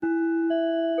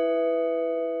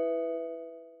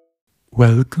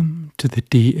Welcome to the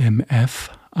DMF.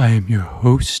 I am your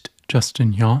host,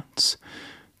 Justin Yance.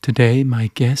 Today, my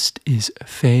guest is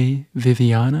Faye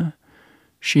Viviana.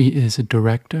 She is a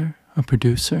director, a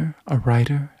producer, a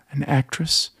writer, an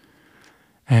actress,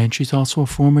 and she's also a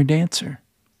former dancer.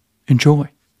 Enjoy.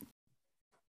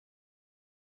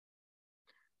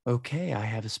 Okay, I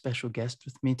have a special guest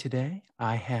with me today.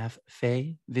 I have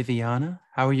Faye Viviana.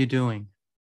 How are you doing?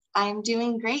 I'm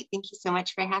doing great. Thank you so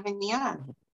much for having me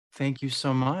on. Thank you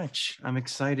so much. I'm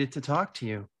excited to talk to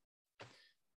you.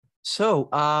 So,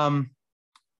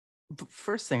 the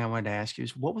first thing I wanted to ask you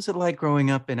is, what was it like growing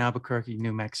up in Albuquerque,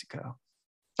 New Mexico?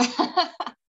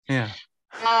 Yeah.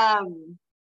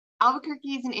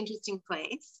 Albuquerque is an interesting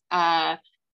place.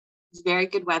 It's very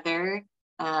good weather.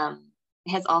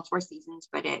 It has all 4 seasons,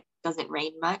 but it doesn't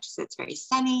rain much, so it's very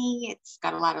sunny. It's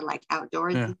got a lot of like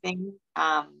outdoorsy things.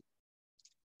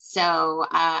 So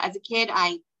as a kid,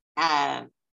 I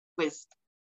was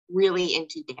really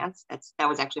into dance. That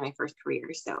was actually my first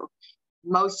career. So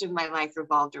most of my life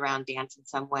revolved around dance in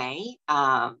some way.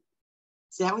 So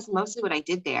that was mostly what I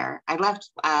did there. I left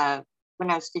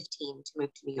when I was 15 to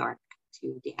move to New York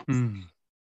to dance.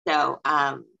 So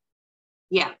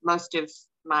yeah, most of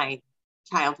my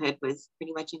childhood was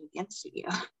pretty much in a dance studio.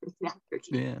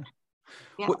 Yeah.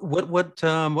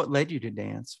 What led you to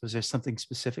dance? Was there something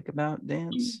specific about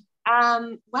dance?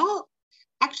 Well,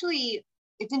 actually,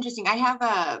 it's interesting. I have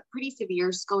a pretty severe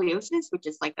scoliosis, which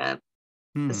is like a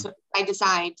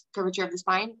side-to-side curvature of the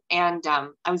spine. And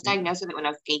I was diagnosed with it when I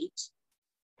was 8.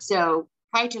 So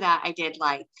prior to that, I did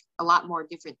like a lot more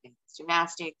different things: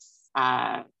 gymnastics,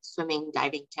 swimming,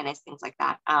 diving, tennis, things like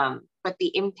that. But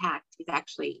the impact is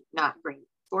actually not great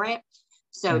for it.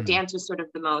 So dance was sort of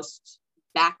the most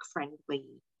back-friendly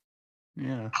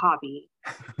hobby.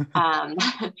 And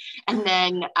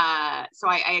then so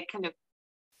I kind of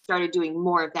started doing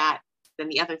more of that than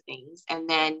the other things. And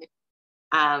then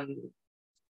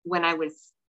when I was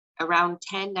around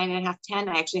 10, 9.5, 10,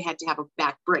 I actually had to have a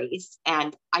back brace,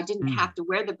 and I didn't have to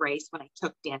wear the brace when I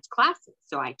took dance classes.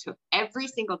 So I took every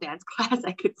single dance class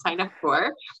I could sign up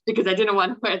for because I didn't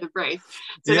want to wear the brace.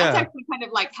 So that's actually kind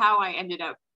of like how I ended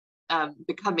up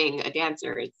becoming a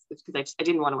dancer. It's because I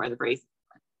didn't want to wear the brace.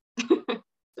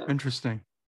 Interesting.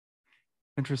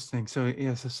 So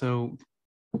yes,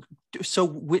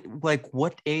 so like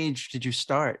what age did you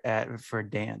start at for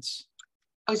dance?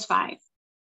 I was 5.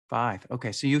 5.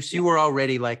 Okay. So you were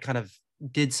already like kind of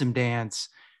did some dance.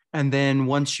 And then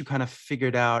once you kind of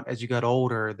figured out as you got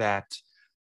older that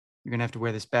you're gonna have to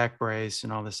wear this back brace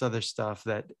and all this other stuff,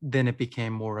 that then it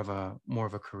became more of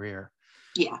a career.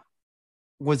 Yeah.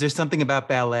 Was there something about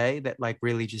ballet that like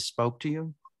really just spoke to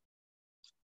you?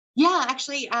 Yeah,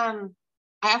 actually, I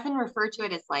often refer to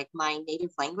it as like my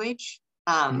native language.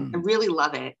 I really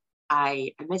love it.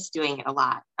 I miss doing it a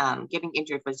lot. Getting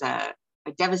injured was a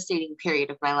devastating period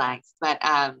of my life, but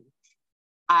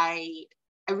I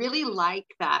really like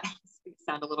that. It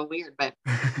sounds a little weird, but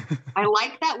I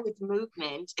like that with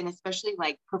movement, and especially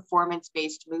like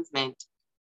performance-based movement.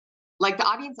 Like the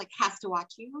audience like has to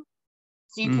watch you,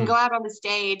 so you can go out on the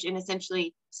stage and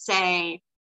essentially say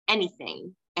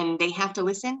anything, and they have to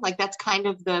listen. Like that's kind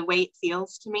of the way it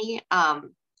feels to me.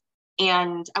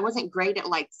 And I wasn't great at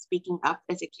like speaking up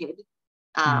as a kid.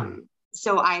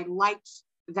 So I liked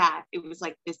that it was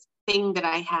like this thing that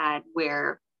I had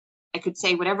where I could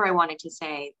say whatever I wanted to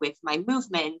say with my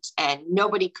movement, and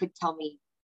nobody could tell me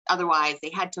otherwise.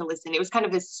 They had to listen. It was kind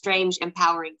of this strange,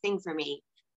 empowering thing for me.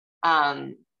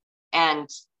 And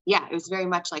yeah, it was very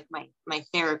much like my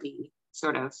therapy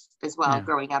sort of as well,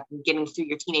 growing up and getting through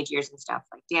your teenage years and stuff.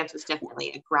 Like dance was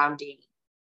definitely a grounding.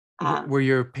 Were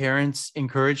your parents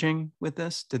encouraging with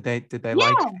this? Did they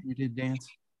like you did dance?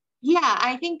 Yeah,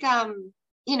 I think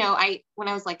you know, when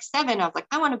I was like 7, I was like,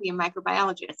 I want to be a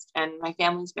microbiologist, and my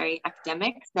family's very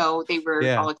academic, so they were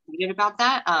all excited about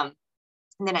that. And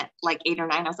then at like 8 or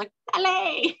 9, I was like,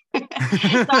 ballet. So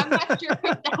I'm not sure if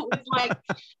that was like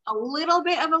a little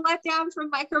bit of a letdown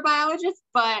from microbiologists,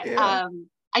 but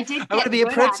I did. I want to be a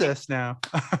princess now.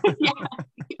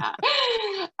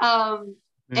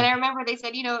 And I remember they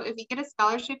said, you know, if you get a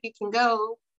scholarship, you can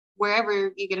go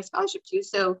wherever you get a scholarship to.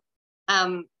 So,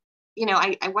 you know,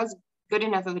 I was good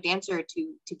enough of a dancer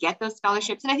to get those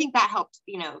scholarships, and I think that helped.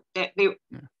 You know,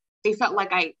 they felt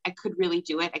like I could really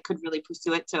do it. I could really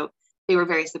pursue it. So they were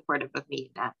very supportive of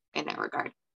me in that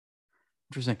regard.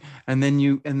 Interesting. And then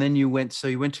you went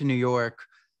to New York.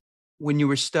 When you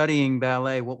were studying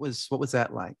ballet, what was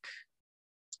that like?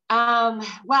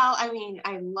 Well, I mean,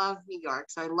 I love New York,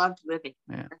 so I loved living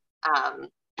there. I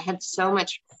had so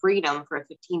much freedom for a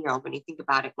 15-year-old when you think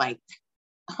about it, like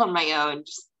on my own,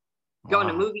 just going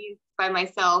to movies, by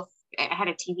myself. I had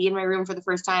a TV in my room for the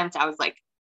first time. So I was like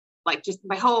just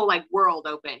my whole like world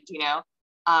opened, you know,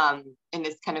 in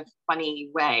this kind of funny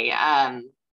way.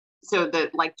 So the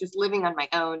like just living on my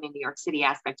own in New York City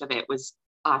aspect of it was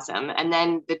awesome. And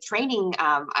then the training,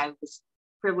 I was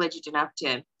privileged enough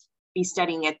to be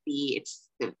studying at it's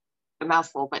a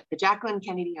mouthful, but the Jacqueline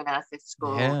Kennedy Onassis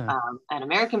School at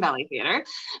American Ballet Theater.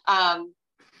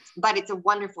 But it's a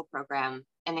wonderful program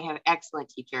and they have excellent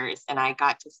teachers. And I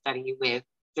got to study with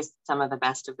just some of the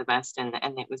best, and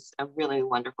it was a really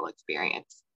wonderful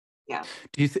experience. Yeah.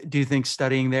 Do you think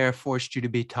studying there forced you to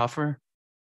be tougher?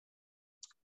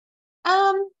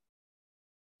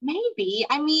 Maybe.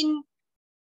 I mean,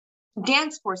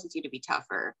 dance forces you to be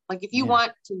tougher. Like if you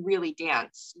want to really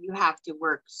dance, you have to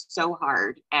work so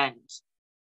hard and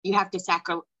you have to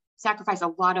sacrifice a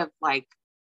lot of like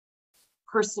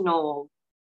personal,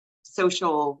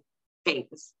 social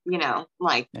things, you know,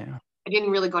 like I didn't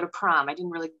really go to prom. I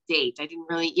didn't really date. I didn't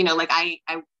really, you know, like I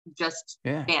just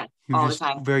dance all the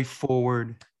time. Very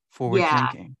forward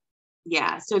thinking.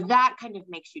 Yeah. So that kind of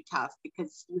makes you tough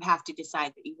because you have to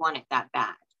decide that you want it that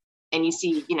bad. And you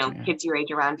see, you know, kids your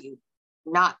age around you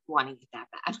not wanting it that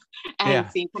bad. And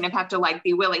so you kind of have to like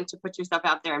be willing to put yourself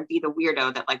out there and be the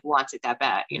weirdo that like wants it that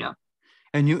bad, you know?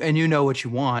 And you know what you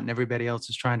want and everybody else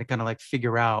is trying to kind of like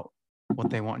figure out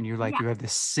what they want. And you're like, you have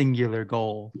this singular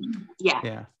goal.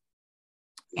 Yeah.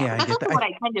 That's also what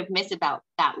I kind of miss about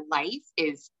that life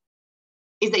is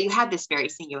that you had this very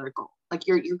singular goal. Like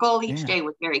your goal each day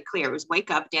was very clear. It was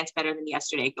wake up, dance better than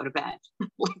yesterday, go to bed.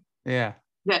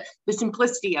 The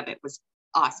simplicity of it was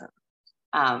awesome.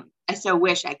 I so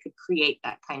wish I could create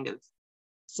that kind of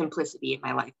simplicity in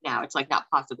my life now. It's like not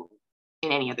possible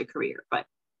in any other career, but.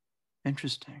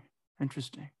 Interesting.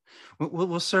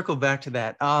 We'll circle back to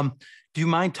that. Do you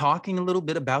mind talking a little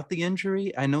bit about the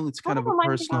injury? I know it's kind of a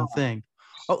personal thing.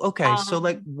 Oh, okay.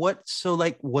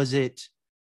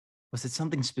 Was it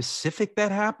something specific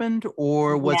that happened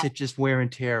or was it just wear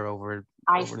and tear over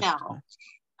I fell.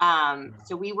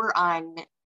 So we were on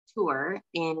tour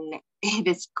in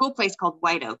this cool place called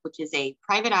White Oak, which is a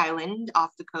private island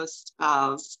off the coast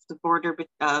of the border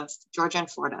of Georgia and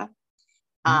Florida.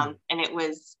 And it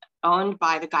was owned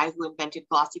by the guy who invented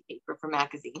glossy paper for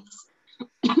magazines.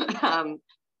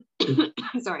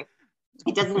 Sorry,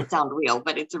 it doesn't sound real,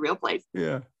 but it's a real place.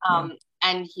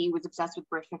 And he was obsessed with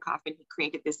Baryshnikov, and he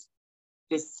created this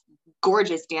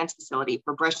gorgeous dance facility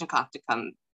for Baryshnikov to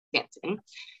come dance in.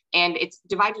 And it's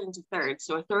divided into thirds.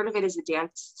 So a third of it is a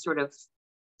dance sort of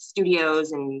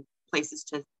studios and places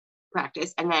to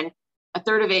practice. And then a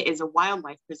third of it is a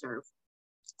wildlife preserve.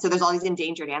 So there's all these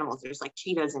endangered animals. There's like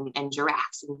cheetahs and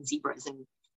giraffes and zebras. And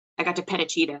I got to pet a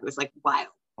cheetah. It was like wild.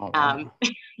 Oh, wow.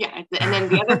 And then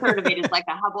the other third of it is like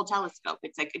a Hubble telescope.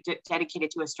 It's like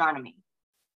dedicated to astronomy.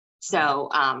 So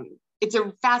it's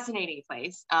a fascinating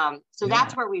place. So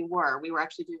that's where we were. We were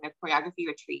actually doing a choreography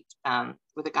retreat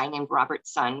with a guy named Robert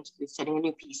Sund, who's setting a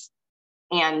new piece.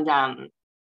 And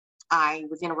I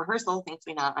was in a rehearsal,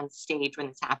 thankfully not on stage when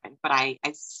this happened, but I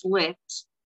slipped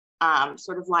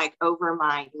sort of like over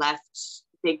my left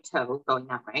big toe going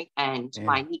that way. And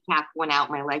my kneecap went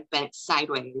out, my leg bent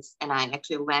sideways, and I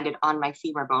actually landed on my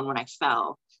femur bone when I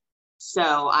fell. So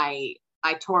I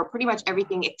tore pretty much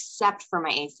everything except for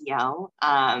my ACL.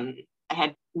 I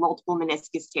had multiple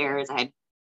meniscus tears. I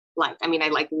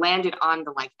landed on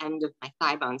the like end of my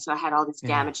thigh bone. So I had all this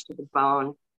damage to the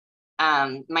bone.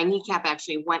 My kneecap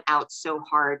actually went out so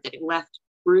hard that it left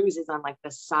bruises on like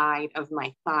the side of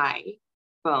my thigh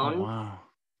bone. Oh,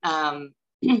 wow.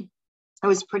 It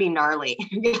was pretty gnarly.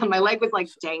 My leg was like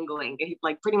dangling.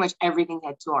 Like pretty much everything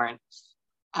had torn.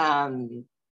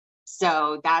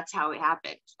 So that's how it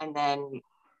happened. And then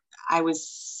I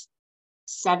was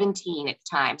 17 at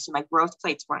the time. So my growth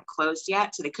plates weren't closed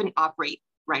yet. So they couldn't operate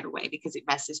right away because it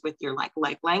messes with your like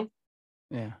leg length.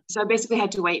 Yeah. So I basically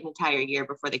had to wait an entire year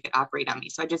before they could operate on me.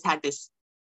 So I just had this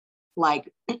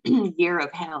like year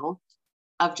of hell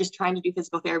of just trying to do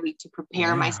physical therapy to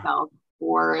prepare myself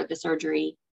for the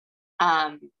surgery.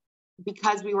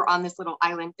 Because we were on this little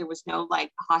island, there was no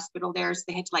like hospital there. So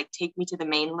they had to like take me to the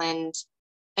mainland,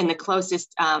 and the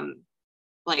closest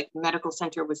like medical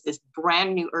center was this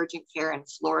brand new urgent care in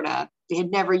Florida. They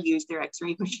had never used their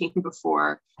x-ray machine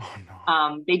before. Oh,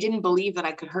 no. They didn't believe that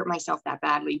I could hurt myself that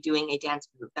badly doing a dance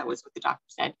move. That was what the doctor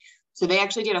said. So they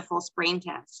actually did a full sprain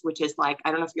test, which is like,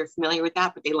 I don't know if you're familiar with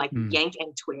that, but they like yank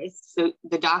and twist. So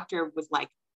the doctor was like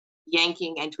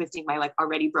yanking and twisting my like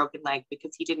already broken leg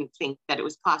because he didn't think that it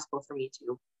was possible for me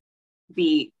to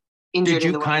be injured.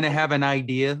 Did you kind of have an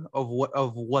idea of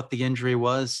what the injury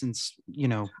was, since, you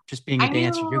know, just being a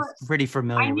dancer, you're pretty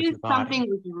familiar with your body? Something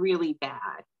was really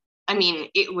bad. I mean,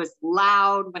 it was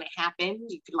loud when it happened.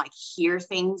 You could like hear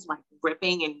things like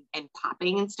ripping and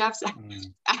popping and stuff. So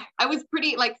I was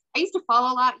pretty like, I used to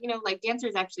fall a lot, you know, like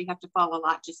dancers actually have to fall a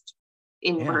lot just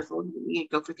in rehearsal. You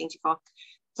go for things you fall.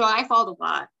 So I fell a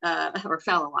lot, or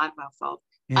fell a lot, not fall.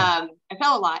 I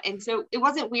fell a lot. And so it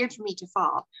wasn't weird for me to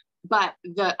fall, but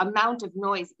the amount of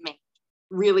noise it made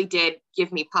really did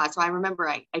give me pause. So I remember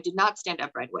I did not stand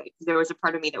up right away because there was a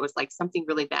part of me that was like, something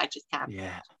really bad just happened.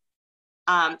 Yeah.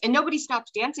 And nobody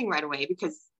stopped dancing right away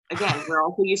because, again, we're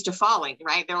all used to falling,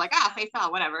 right? They're like, Faye fell,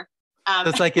 whatever.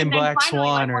 That's like in Black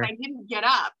Swan. Like, when I didn't get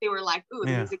up, they were like, ooh,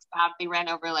 the music stopped. They ran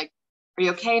over, like, are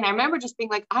you okay? And I remember just being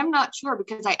like, I'm not sure,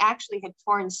 because I actually had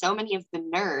torn so many of the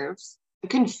nerves. I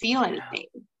couldn't feel anything.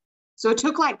 So it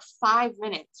took like 5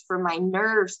 minutes for my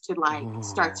nerves to like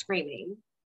start screaming.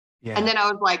 Yeah. And then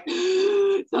I was like,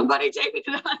 somebody take me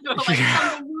to the hospital. Like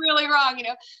something's really wrong, you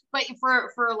know? But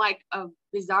for like a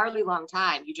bizarrely long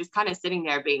time, you're just kind of sitting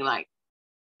there being like,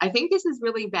 I think this is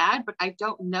really bad, but I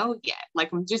don't know yet.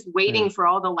 Like I'm just waiting for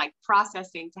all the like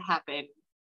processing to happen.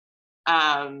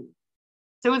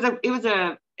 So it was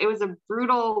a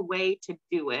brutal way to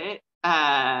do it.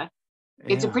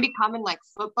 It's a pretty common like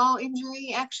football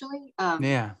injury, actually.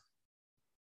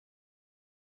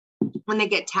 When they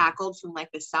get tackled from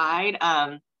like the side.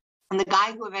 And the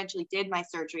guy who eventually did my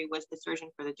surgery was the surgeon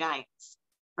for the Giants,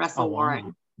 Russell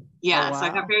Warren. Yeah. So I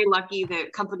got very lucky. The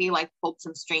company like pulled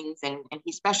some strings, and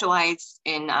he specialized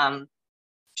in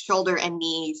shoulder and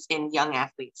knees in young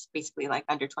athletes, basically like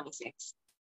under 26.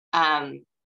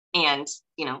 And,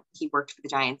 you know, he worked for the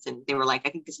Giants, and they were like, I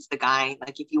think this is the guy,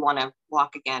 like, if you want to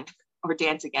walk again or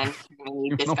dance again, you're going to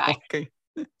need this guy.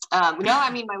 No, I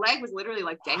mean, my leg was literally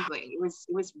like dangling. It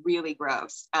was really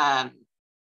gross. And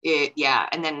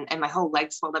my whole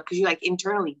leg swelled up because you like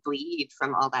internally bleed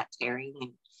from all that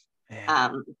tearing.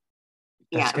 And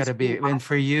that's got to be, and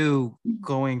for you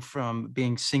going from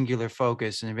being singular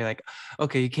focused and be like,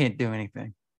 okay, you can't do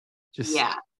anything. Just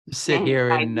sit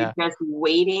here and you're just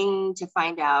waiting to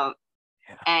find out.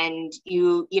 And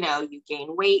you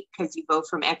gain weight because you go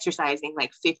from exercising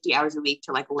like 50 hours a week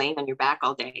to like laying on your back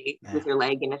all day with your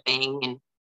leg in a thing.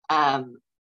 And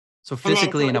so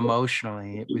physically and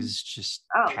emotionally, it was just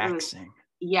taxing.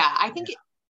 I think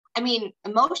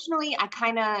emotionally, I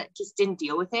kind of just didn't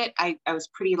deal with it. I was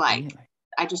pretty like,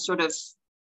 I just sort of,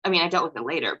 I dealt with it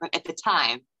later, but at the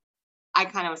time I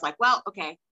kind of was like, well,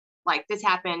 okay, like this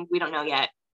happened. We don't know yet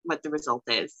what the result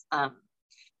is.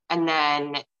 And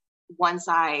then it was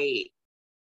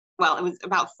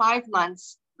about 5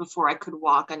 months before I could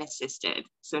walk unassisted.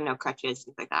 So no crutches,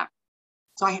 things like that.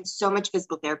 So I had so much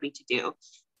physical therapy to do.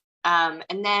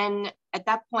 And then at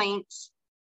that point,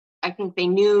 I think they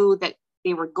knew that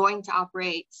they were going to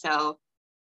operate. So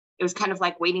it was kind of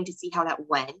like waiting to see how that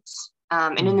went.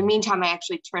 And in the meantime, I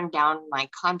actually turned down my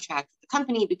contract with the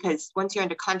company, because once you're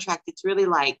under contract, it's really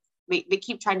like, they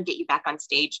keep trying to get you back on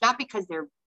stage, not because they're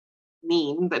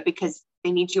mean, but because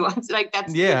they need you on, like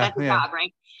that's the job,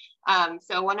 right?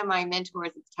 So one of my mentors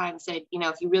at the time said,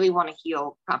 if you really want to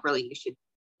heal properly, you should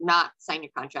not sign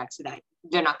your contract so that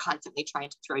they're not constantly trying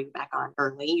to throw you back on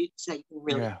early, so that you can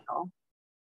really heal.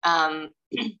 And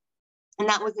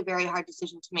that was a very hard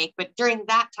decision to make. But during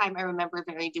that time, I remember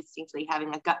very distinctly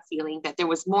having a gut feeling that there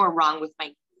was more wrong with my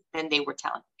knee than they were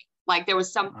telling me. Like there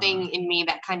was something in me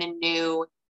that kind of knew,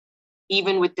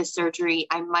 even with the surgery,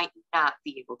 I might not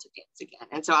be able to dance again.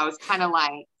 And so I was kind of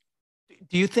like,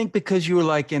 do you think because you were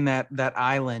like in that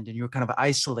island and you were kind of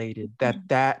isolated,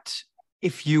 that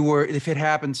if it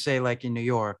happened, say like in New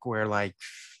York, where like,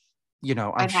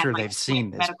 I'm sure they've seen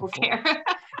this medical before. care.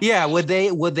 Yeah. Would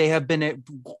they have been,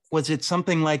 was it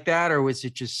something like that? Or was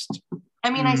it just,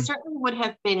 I certainly would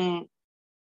have been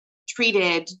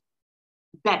treated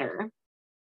better,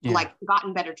 like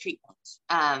gotten better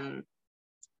treatment.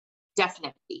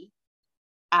 Definitely.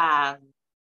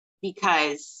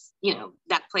 Because,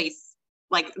 that place,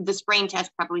 like the sprain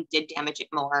test probably did damage it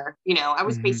more. I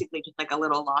was basically just like a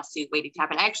little lawsuit waiting to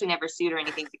happen. I actually never sued or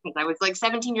anything because I was like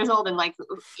 17 years old, and like,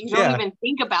 you don't even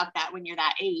think about that when you're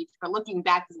that age. But looking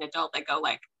back as an adult, I go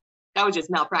like, that was just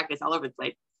malpractice all over the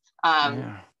place.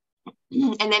 And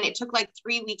then it took like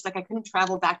 3 weeks. Like I couldn't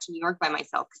travel back to New York by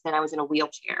myself because then I was in a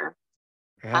wheelchair.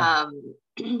 So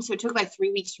it took like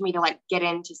 3 weeks for me to like get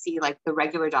in to see like the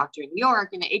regular doctor in New York.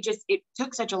 And it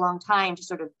took such a long time to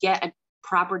sort of get a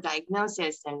proper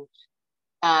diagnosis. And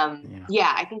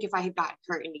I think if I had gotten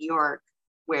hurt in New York,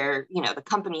 where, the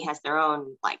company has their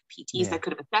own like PTs that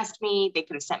could have assessed me, they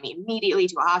could have sent me immediately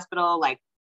to a hospital. Like,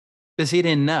 because he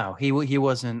didn't know, he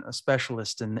wasn't a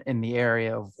specialist in the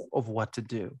area of what to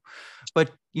do.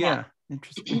 But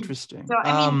interesting. So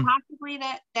half the possibly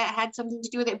that had something to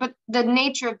do with it, but the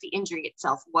nature of the injury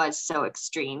itself was so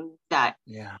extreme that,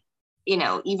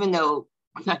 even though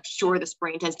I'm not sure the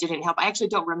sprain test didn't help, I actually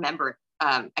don't remember.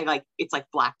 It's like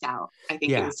blacked out. I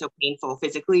think it was so painful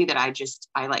physically that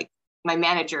my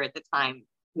manager at the time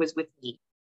was with me,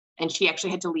 and she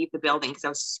actually had to leave the building because I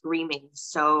was screaming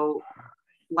so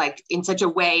like in such a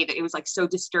way that it was like so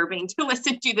disturbing to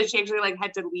listen to that she actually like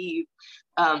had to leave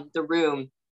the room.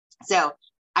 So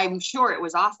I'm sure it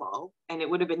was awful, and it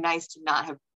would have been nice to not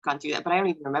have gone through that, but I don't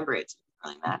even remember it. So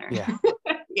it doesn't really matter. Yeah.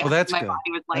 Yeah. Well, that's my good.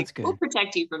 body was like, we'll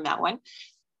protect you from that one.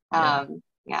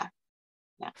 Yeah.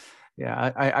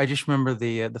 I just remember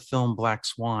the film Black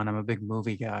Swan. I'm a big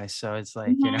movie guy, so it's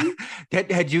like,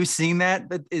 had you seen that?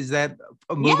 Is that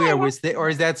a movie, or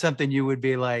is that something you would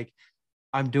be like,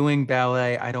 I'm doing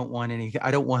ballet, I don't want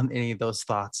any of those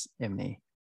thoughts in me?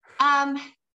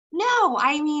 No,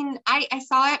 I mean, I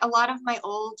saw it. A lot of my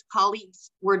old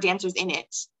colleagues were dancers in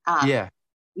it.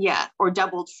 Or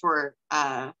doubled for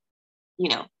some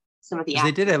of the actors.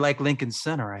 They did it like Lincoln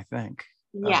Center, I think.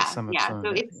 So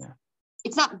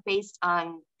it's not based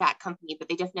on that company, but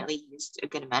they definitely used a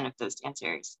good amount of those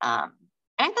dancers. And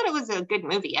I thought it was a good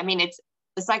movie. I mean, it's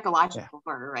a psychological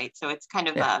horror, right? So it's kind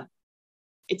of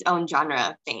its own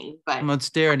genre thing. But it's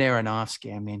Darren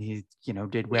Aronofsky. I mean, he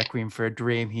did Requiem for a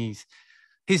Dream. He's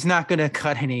not going to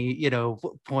cut any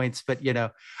points, but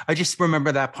I just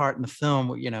remember that part in the film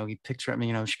where he picks her up,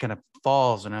 she kind of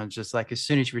falls, and I was just like, as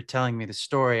soon as you were telling me the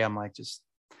story, I'm like, just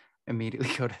immediately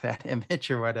go to that image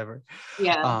or whatever.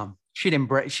 She didn't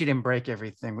break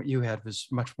everything. What you had was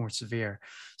much more severe.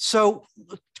 So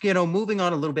moving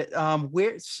on a little bit,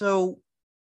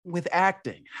 with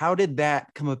acting, how did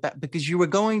that come about? Because you were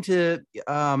going to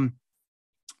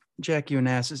Jackie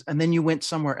Onassis, and then you went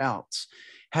somewhere else.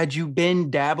 Had you been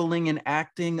dabbling in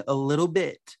acting a little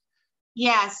bit?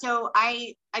 Yeah, so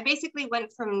I basically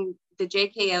went from the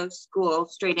JKO school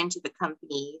straight into the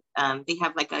company. They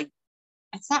have like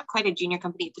it's not quite a junior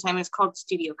company at the time. It was called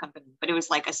Studio Company, but it was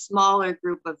like a smaller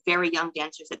group of very young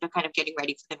dancers that they're kind of getting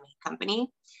ready for the main company.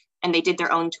 And they did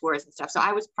their own tours and stuff. So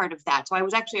I was part of that. So I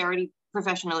was actually already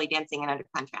professionally dancing and under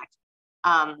contract.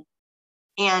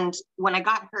 And when I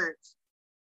got hurt,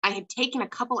 I had taken a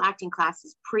couple acting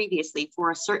classes previously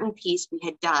for a certain piece we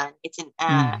had done. It's an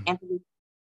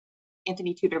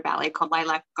Anthony Tudor ballet called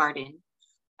Lilac Garden.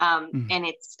 And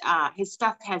it's his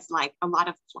stuff has like a lot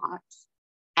of plots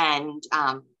and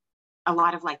a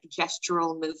lot of like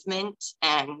gestural movement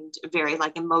and very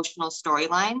like emotional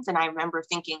storylines. And I remember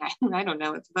thinking, I don't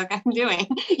know what the fuck I'm doing.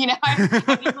 I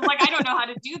just was like, I don't know how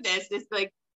to do this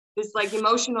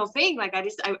emotional thing. Like I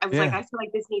was like, I feel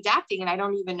like this needs acting, and I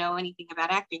don't even know anything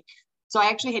about acting. So I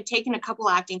actually had taken a couple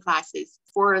acting classes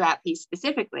for that piece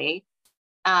specifically.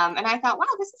 And I thought, wow,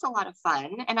 this is a lot of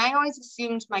fun. And I always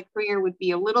assumed my career would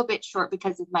be a little bit short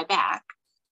because of my back.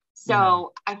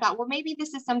 So I thought, well, maybe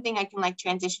this is something I can like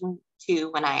transition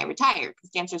to when I retire, because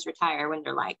dancers retire when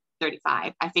they're like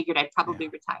 35. I figured I'd probably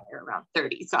retire around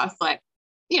 30. So I was like,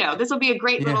 this will be a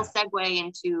great little segue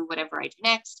into whatever I do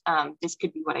next. This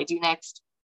could be what I do next.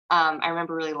 I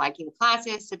remember really liking the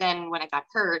classes. So then when I got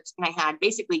hurt, and I had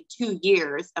basically 2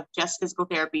 years of just physical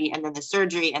therapy and then the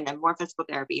surgery and then more physical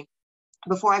therapy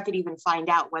before I could even find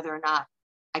out whether or not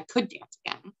I could dance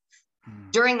again.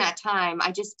 During that time,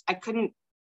 I couldn't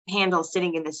handle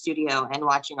sitting in the studio and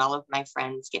watching all of my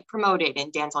friends get promoted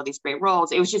and dance all these great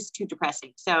roles. It was just too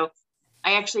depressing. So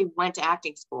I actually went to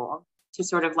acting school to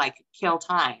sort of like kill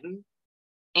time.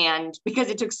 And because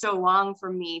it took so long for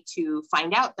me to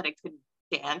find out that I couldn't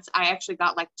dance, I actually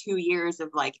got like 2 years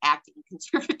of like acting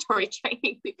conservatory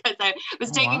training because I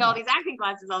was taking all these acting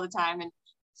classes all the time. And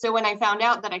so when I found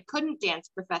out that I couldn't dance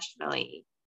professionally,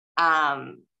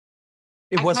 I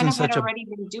kind of had already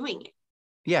been doing it.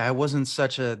 Yeah, it wasn't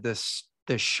such this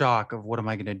shock of what am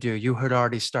I going to do? You had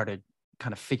already started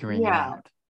kind of figuring it out.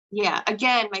 Yeah.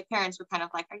 Again, my parents were kind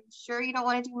of like, are you sure you don't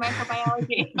want to do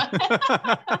microbiology?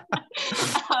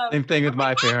 Same thing with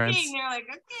my parents. You're like,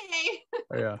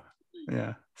 okay.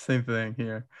 Yeah. Same thing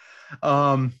here.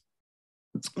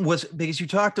 Was because you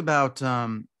talked about,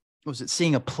 was it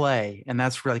seeing a play? And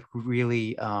that's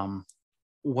really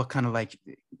what kind of like,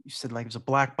 you said like it was a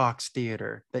black box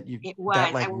theater that you. It was.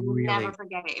 I will never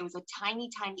forget it. It was a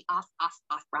tiny off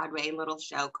Broadway little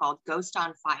show called Ghost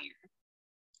on Fire.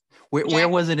 Where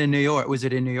was it in New York? Was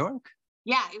it in New York?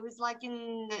 Yeah, it was like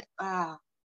in the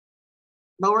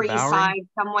Lower East Side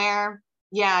somewhere.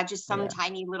 Yeah, just some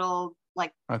tiny little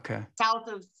like south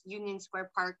of Union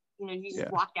Square Park. You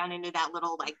just walk down into that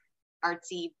little like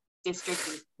artsy district,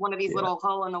 and one of these little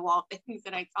hole in the wall things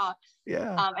that I saw.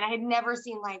 And I had never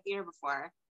seen live theater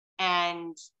before.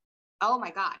 And oh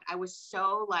my God, I was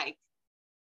so like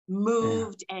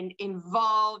moved and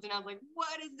involved. And I was like,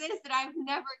 what is this that I've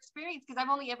never experienced? Because I've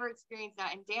only ever experienced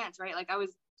that in dance, right? Like I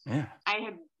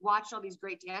had watched all these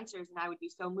great dancers and I would be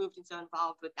so moved and so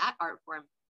involved with that art form,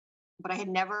 but I had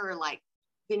never like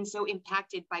been so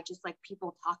impacted by just like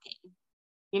people talking,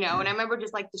 you know? And I remember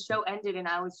just like the show ended and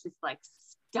I was just like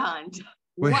stunned.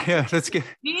 Well, yeah, let's get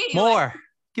more. Like,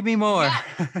 give me more.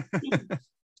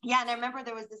 Yeah. And I remember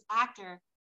there was this actor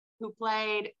who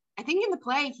played, I think in the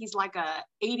play, he's like a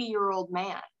 80-year-old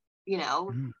man, you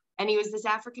know, and he was this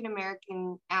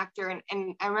African-American actor.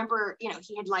 And I remember, you know,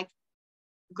 he had like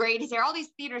grayed his hair, all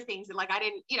these theater things. And like, I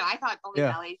didn't, you know, I thought only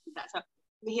ballets did that. So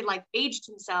he had like aged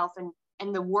himself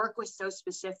and the work was so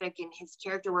specific and his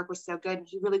character work was so good. And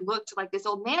he really looked like this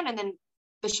old man. And then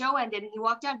the show ended and he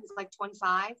walked out, he was like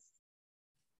 25.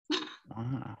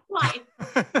 Wow. Like,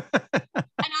 and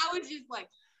I was just like,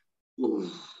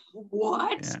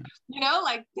 what? You know,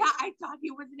 like, yeah, I thought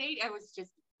he was an 80. I was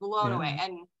just blown away.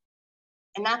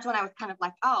 And that's when I was kind of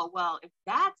like, oh, well, if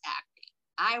that's acting,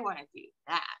 I want to do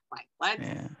that. Like,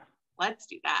 let's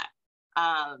do that.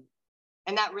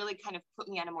 And that really kind of put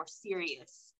me on a more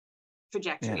serious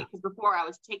trajectory, because before I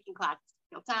was taking classes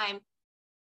to kill time.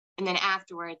 And then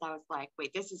afterwards I was like,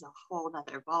 wait, this is a whole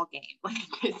nother ball game. Like,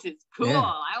 this is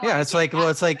cool. It's like, well,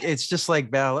 it's like, it's just like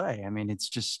ballet. I mean, it's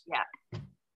just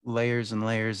layers and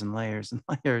layers and layers and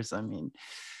layers. I mean,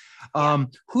 so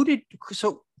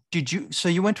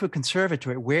you went to a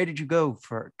conservatory. Where did you go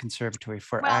for conservatory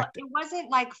for acting? It wasn't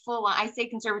like full on. I say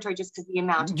conservatory just because the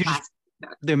amount of classes.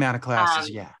 The amount of classes,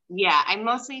 Yeah, I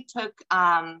mostly took,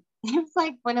 it was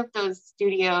like one of those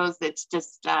studios that's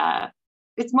just,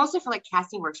 it's mostly for like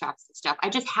casting workshops and stuff. I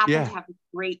just happened to have a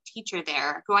great teacher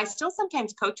there who I still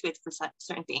sometimes coach with for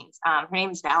certain things. Her name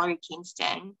is Valerie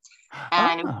Kingston,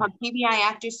 and it was called PBI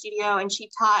Actor Studio, and she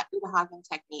taught Uta Hagen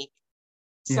technique.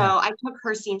 So I took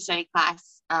her scene study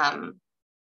class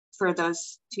for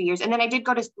those 2 years. And then I did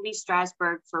go to Lee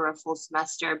Strasberg for a full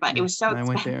semester, but it was so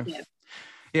expensive. I went there.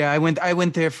 Yeah, I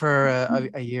went there for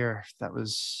a year.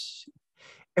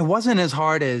 It wasn't as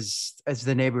hard as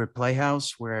the neighborhood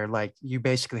playhouse, where like you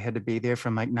basically had to be there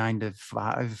from like 9 to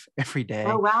 5 every day.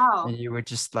 Oh, wow. And you were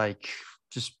just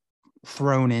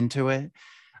thrown into it.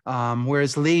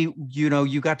 Whereas Lee, you know,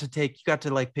 you got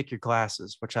to like pick your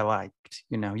classes, which I liked.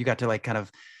 You know, you got to like kind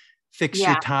of fix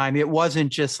your time. It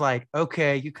wasn't just like,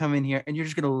 okay, you come in here and you're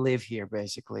just going to live here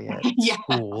basically at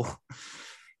school.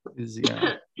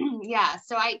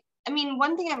 So I mean,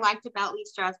 one thing I liked about Lee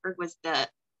Strasberg was the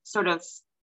sort of,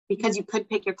 because you could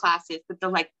pick your classes, but the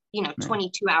like, you know,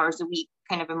 22 hours a week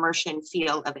kind of immersion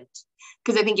feel of it.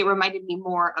 Because I think it reminded me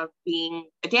more of being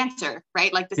a dancer,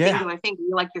 right? Like the singular thing.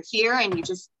 You're here and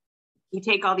you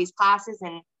take all these classes.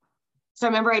 And so I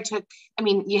remember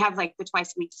you have like the twice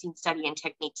a week scene study and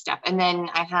technique stuff. And then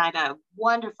I had a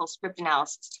wonderful script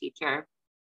analysis teacher,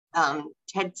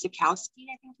 Ted Sikowski,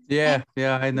 I think.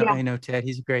 I know Ted.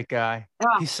 He's a great guy.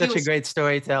 He's such a great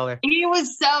storyteller. He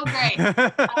was so great.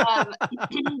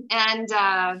 And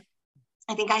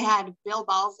I think I had Bill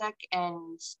Balzac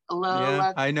and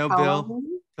Lola. I know Cohen. Bill.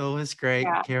 Bill was great.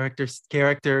 Character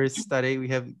study. We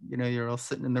have, you know, you're all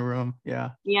sitting in the room. So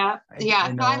I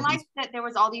liked that there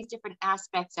was all these different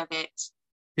aspects of it.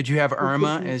 Did you have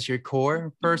Irma as your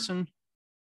core person?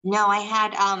 No, I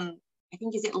had I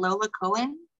think, is it Lola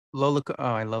Cohen?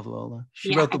 I love Lola.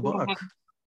 She wrote the book.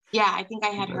 I think I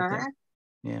had her.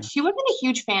 Yeah. She wasn't a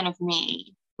huge fan of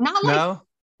me. Not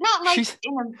like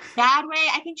in a bad way.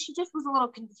 I think she just was a little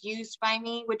confused by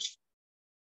me, which,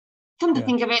 come to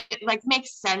think of it, like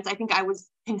makes sense. I think I was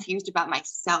confused about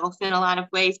myself in a lot of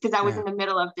ways, because I was in the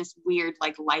middle of this weird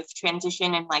like life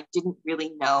transition and like didn't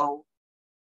really know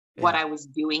what I was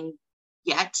doing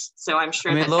yet. So I'm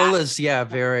sure Lola's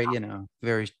very, you know,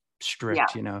 very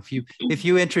strict. You know, if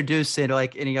you introduce it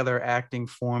like any other acting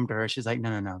form to her, she's like,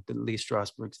 no, Lee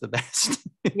Strasberg's the best.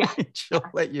 She'll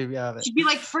let you have it. She'd be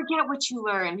like, forget what you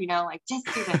learned, you know, like just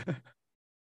do that.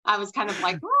 I was kind of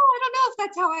like, I don't know if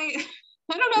that's how I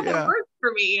don't know if it works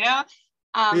for me, you know.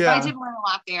 But I did learn a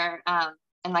lot there.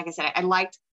 And like I said, I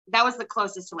liked, that was the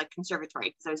closest to like conservatory,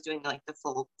 because I was doing like the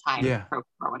full time program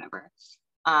or whatever.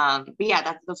 But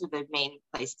those are the main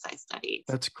places I studied.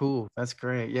 That's cool. That's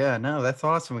great. Yeah, no, that's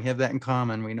awesome. We have that in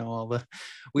common. We know all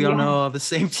know all the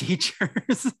same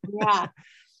teachers.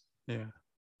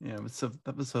 So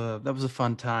that was a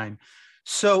fun time.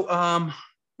 So all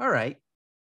right,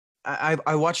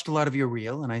 I watched a lot of your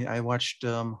reel, and I watched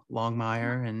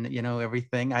Longmire and, you know,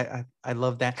 everything. I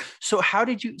love that. So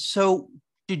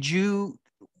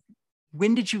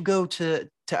when did you go to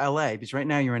LA? Because right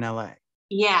now you're in LA.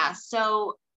 Yeah.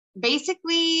 So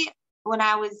basically when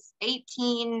I was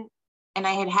 18 and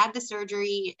I had the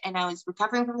surgery and I was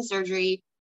recovering from the surgery,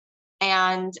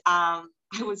 and I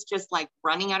was just like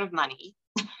running out of money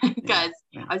because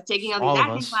I was taking all these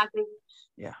acting classes.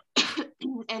 Yeah.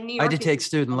 And New I York had to take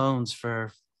student loans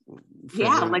for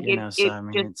like you know, so I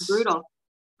mean, it's brutal.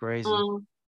 Crazy.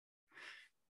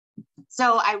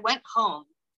 So I went home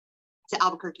to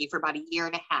Albuquerque for about a year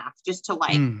and a half just to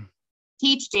like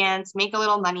teach dance, make a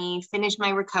little money, finish my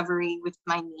recovery with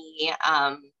my knee,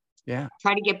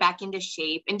 try to get back into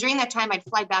shape. And during that time, I'd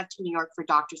fly back to New York for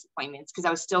doctor's appointments because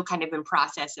I was still kind of in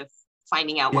process of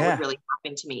finding out what would really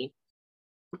happen to me.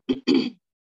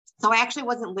 So I actually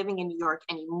wasn't living in New York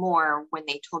anymore when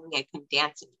they told me I couldn't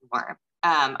dance anymore.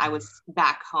 I was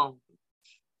back home.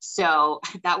 So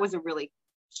that was a really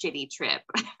shitty trip.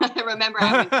 I remember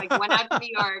I was like, went out to New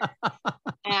York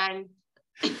and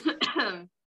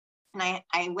and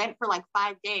I went for like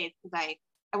 5 days because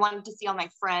I wanted to see all my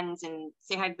friends and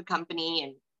say hi to the company.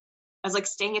 And I was like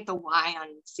staying at the Y on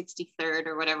 63rd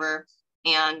or whatever.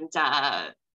 And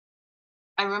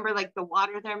I remember like the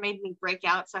water there made me break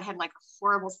out. So I had like a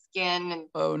horrible skin and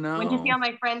went to see all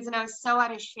my friends and I was so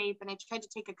out of shape. And I tried to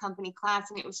take a company class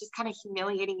and it was just kind of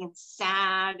humiliating and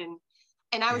sad.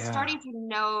 And I was starting to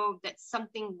know that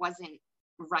something wasn't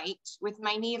right with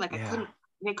my knee. Like I couldn't,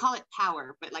 they call it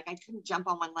power, but like I couldn't jump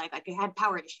on one leg. Like I had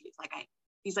power issues. Like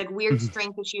these like weird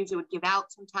strength issues that would give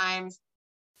out sometimes.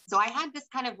 So I had this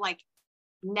kind of like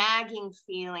nagging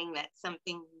feeling that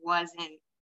something wasn't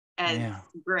as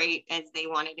great as they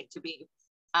wanted it to be.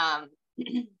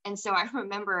 And so I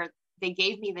remember they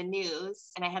gave me the news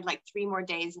and I had like 3 more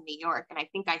days in New York. And I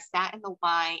think I sat in the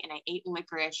Y and I ate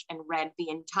licorice and read the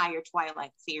entire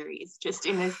Twilight series, just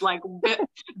in this like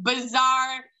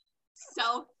bizarre,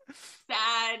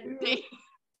 sad day.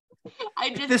 I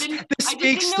just didn't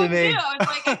know what to do. I was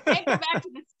like, I can't go back to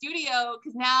the studio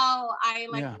because now I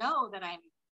know that I'm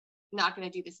not going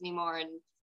to do this anymore. And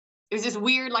it was just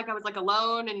weird. Like I was like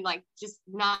alone and like just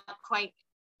not quite,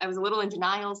 I was a little in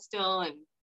denial still. And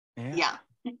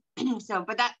so,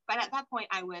 but at that point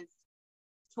I was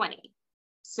 20.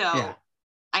 So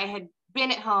I had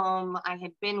been at home, I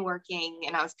had been working,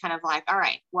 and I was kind of like, all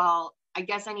right, well, I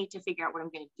guess I need to figure out what I'm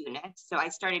going to do next. So I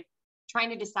started trying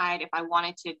to decide if I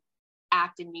wanted to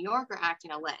act in New York or act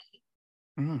in LA.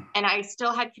 And I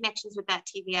still had connections with that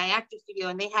TVI actor studio,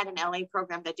 and they had an LA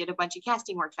program that did a bunch of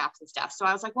casting workshops and stuff. So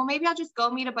I was like, well, maybe I'll just go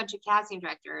meet a bunch of casting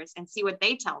directors and see what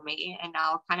they tell me, and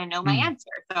I'll kind of know my answer.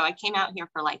 So I came out here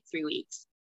for like 3 weeks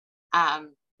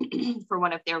for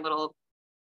one of their little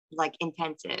like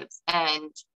intensives.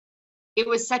 And it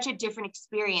was such a different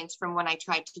experience from when I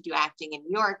tried to do acting in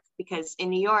New York, because in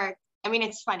New York, I mean,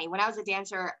 it's funny, when I was a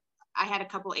dancer, I had a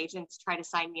couple agents try to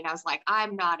sign me and I was like,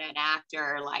 I'm not an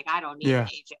actor. Like, I don't need an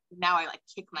agent. Now I like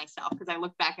kick myself because I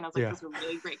look back and I was like, those were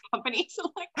really great companies.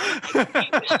 So, like,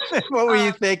 what were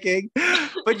you thinking?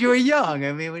 But you were young.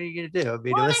 I mean, what are you going to do? I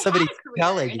mean, unless somebody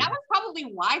telling you. And that was probably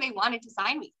why they wanted to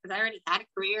sign me, because I already had a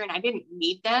career and I didn't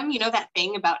need them. You know, that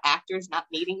thing about actors not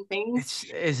needing things.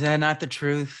 Is that not the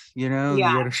truth? You know, you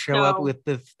got to show up with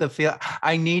the feel,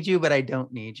 I need you, but I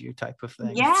don't need you type of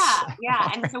thing.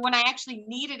 Yeah. And so when I actually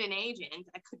needed an agent,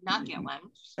 I could not get one.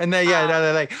 And then now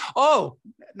they're like, oh,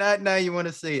 now you want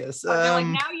to see us. They're like,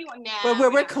 now you want now.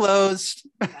 We're closed.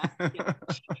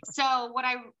 So what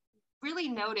I really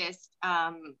noticed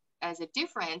as a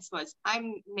difference was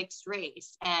I'm mixed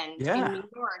race, and in New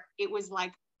York it was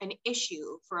like an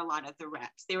issue for a lot of the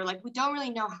reps. They were like, we don't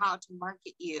really know how to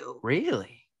market you.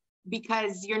 Really?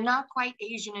 Because you're not quite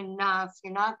Asian enough,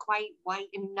 you're not quite white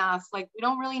enough, like we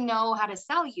don't really know how to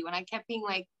sell you. And I kept being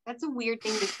like, that's a weird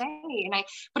thing to say.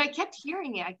 But I kept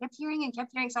hearing it. I kept hearing and kept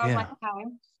hearing. So I was like, okay,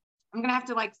 I'm gonna have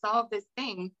to like solve this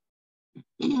thing.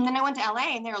 And then I went to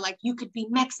LA and they were like, you could be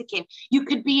Mexican, you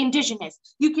could be indigenous,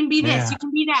 you can be this, you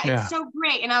can be that. It's so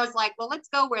great. And I was like, well, let's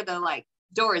go where the like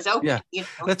door is open. You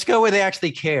know? Let's go where they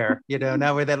actually care, you know,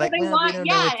 not where they're like, they well, we don't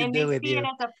know what to and do they with see you. it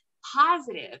as a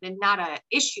positive and not a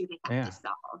issue they have to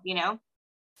solve, you know?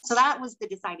 So that was the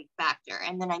deciding factor.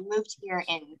 And then I moved here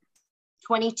in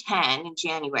 2010 in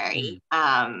January.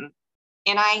 And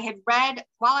I had read,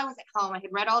 while I was at home, I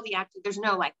had read all the acting, there's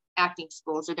no like acting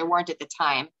schools, or there weren't at the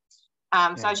time.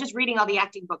 So I was just reading all the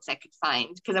acting books I could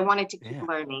find because I wanted to keep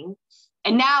learning.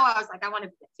 And now I was like, I want to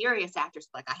be a serious actor. So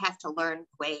like I have to learn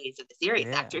ways of the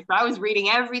serious actor. So I was reading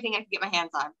everything I could get my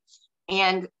hands on.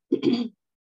 And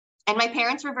and my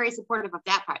parents were very supportive of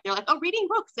that part. They're like, oh, reading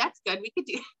books, that's good. We could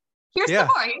do, here's some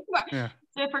more.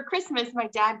 So for Christmas, my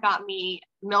dad got me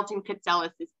Milton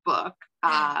Katselas' book,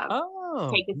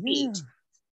 Take a Seat.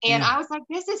 And I was like,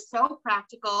 this is so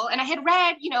practical. And I had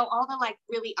read, all the like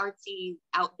really artsy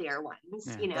out there ones,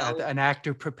 An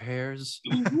actor prepares.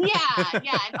 Yeah.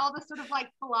 And all the sort of like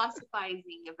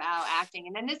philosophizing about acting.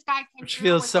 And then this guy came Which through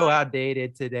feels with so like,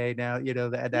 outdated today now,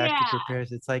 that actor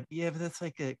prepares. It's like, but that's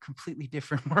like a completely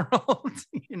different world.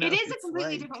 It is a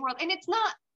completely different world. And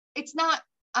it's not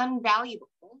unvaluable.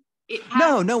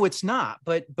 No, it's not.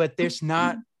 But there's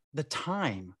not the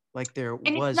time like there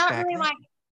and was it's not back really then. like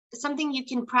something you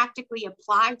can practically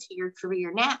apply to your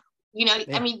career now.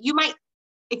 I mean, you might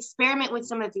experiment with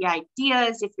some of the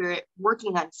ideas if you're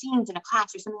working on scenes in a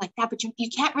class or something like that, but you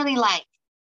can't really like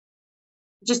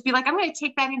just be like, I'm going to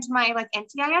take that into my like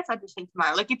NCIS audition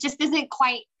tomorrow. Like it just isn't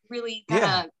quite really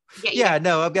gonna get you.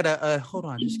 No, I've got to hold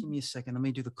on, just give me a second, let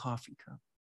me do the coffee cup.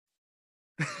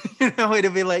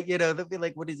 It'll be like, they'll be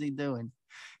like, what is he doing?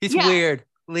 He's weird,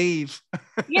 leave.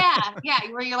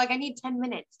 Where you're like, I need 10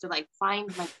 minutes to like find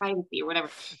my privacy or whatever.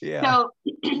 So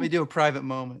let me do a private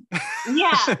moment. They're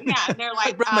like,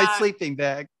 I brought my sleeping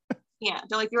bag. They're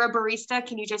like, you're a barista,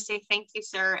 can you just say thank you,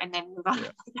 sir, and then move on?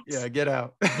 Get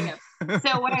out.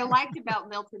 So what I liked about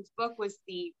Milton's book was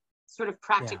the sort of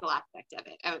practical aspect of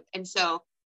it. And so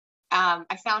I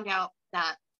found out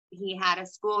that he had a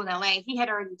school in LA. He had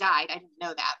already died. I didn't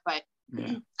know that, but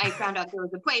I found out there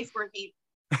was a place where he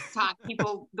taught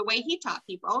people the way he taught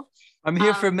people. I'm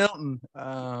here for Milton.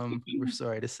 We're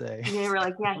sorry to say. And they were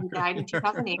like, he died in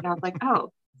 2008. And I was like,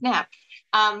 oh, snap.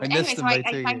 Anyway, so I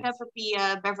signed up at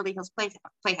the Beverly Hills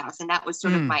Playhouse. And that was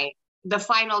sort of the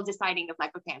final deciding of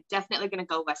like, okay, I'm definitely going to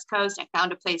go West Coast. I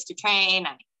found a place to train.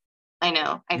 I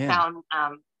found,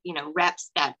 reps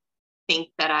that think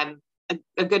that I'm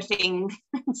a good thing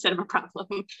instead of a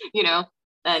problem,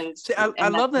 And see, I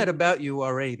love that about you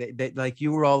already, that like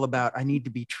you were all about, I need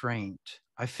to be trained.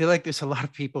 I feel like there's a lot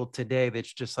of people today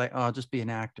that's just like, oh, I'll just be an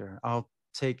actor. I'll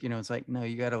take, it's like, no,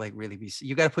 you got to like really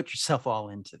you got to put yourself all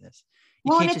into this.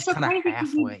 You can't just kind of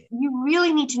halfway. You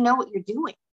really need to know what you're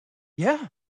doing. Yeah.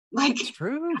 Like, it's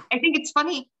true. I think it's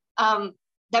funny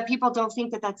that people don't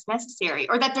think that that's necessary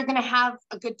or that they're going to have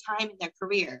a good time in their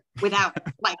career without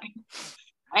like,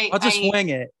 I'll just wing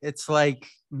it. It's like,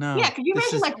 no. Yeah, could you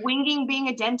imagine like winging being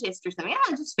a dentist or something?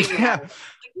 I'll just figure it out.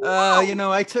 Like,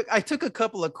 no. I took a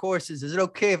couple of courses. Is it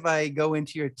okay if I go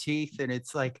into your teeth? And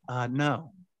it's like,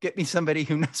 no. Get me somebody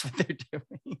who knows what they're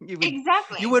doing.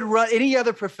 Exactly. You would run any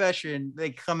other profession. They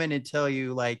come in and tell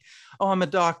you like, oh, I'm a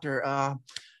doctor. I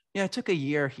took a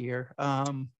year here.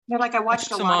 They're like, I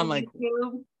watched a lot on like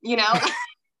YouTube,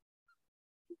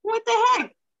 what the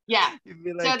heck? Yeah. You'd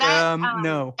be like, so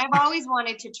no. I've always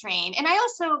wanted to train. And I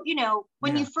also,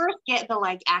 when you first get the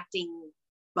like acting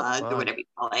bug or whatever you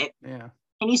call it, and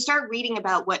you start reading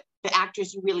about what the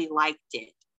actors you really liked did,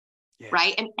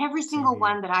 right? And every single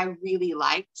one that I really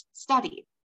liked studied.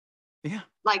 Yeah.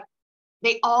 Like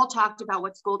they all talked about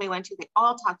what school they went to. They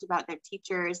all talked about their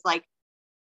teachers. Like,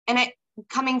 and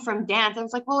coming from dance, I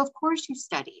was like, well, of course you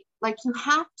studied. Like you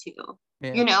have to,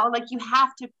 like you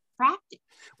have to practice.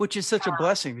 Which is such a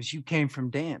blessing because you came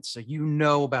from dance. So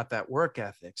about that work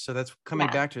ethic. So that's coming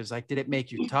back to is like, did it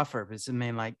make you tougher? Because I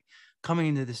mean, like coming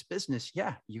into this business,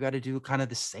 you got to do kind of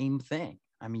the same thing.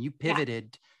 I mean, you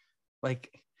pivoted like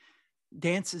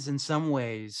dance is in some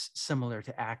ways similar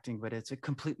to acting, but it's a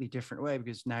completely different way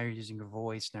because now you're using your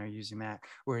voice, now you're using that.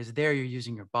 Whereas there you're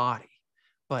using your body.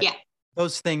 But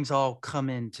those things all come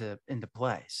into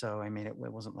play. So, I mean, it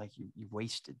wasn't like you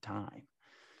wasted time.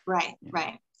 Right.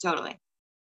 Right. Totally.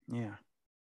 Yeah.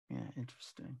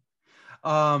 Interesting.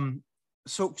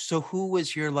 So who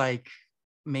was your like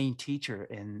main teacher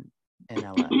in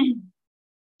LA?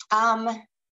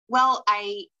 Well,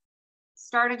 I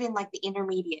started in like the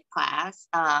intermediate class.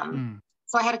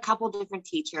 So I had a couple different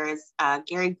teachers,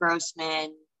 Gary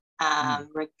Grossman,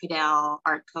 Rick Cadell,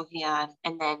 Art Cohan,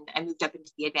 and then I moved up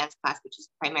into the advanced class, which is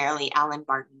primarily Alan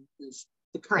Barton, who's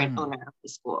the current owner of the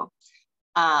school.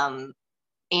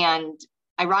 And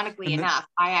ironically enough,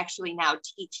 I actually now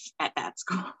teach at that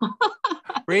school.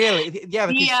 Really? Yeah.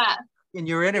 Because in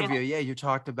your interview, you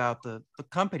talked about the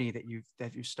company that you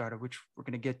started, which we're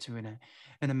going to get to in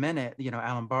a minute.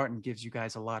 Alan Barton gives you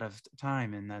guys a lot of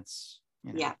time, and that's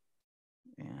interesting.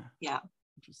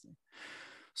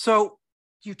 So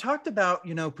you talked about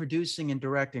producing and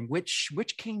directing. Which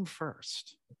came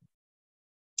first?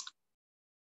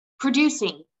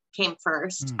 Producing came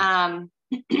first. So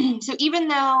even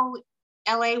though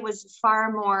LA was a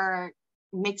far more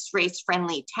mixed race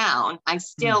friendly town, I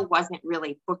still wasn't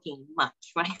really booking much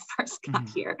when I first got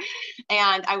here.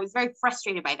 And I was very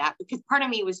frustrated by that because part of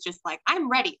me was just like, I'm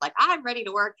ready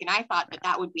to work. And I thought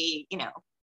that would be,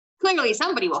 clearly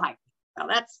somebody will hire me. well,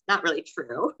 that's not really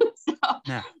true. So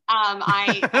No.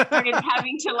 I started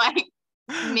having to like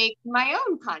make my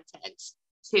own content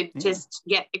to just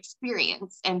get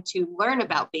experience and to learn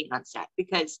about being on set,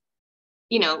 because,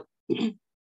 you know,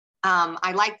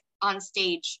 I like on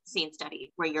stage scene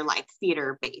study where you're like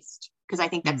theater based, because I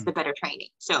think that's the better training.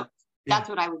 So that's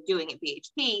what I was doing at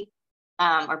BHP,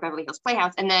 or Beverly Hills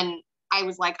Playhouse. And then I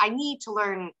was like, I need to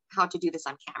learn how to do this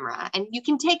on camera. And you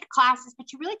can take classes,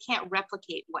 but you really can't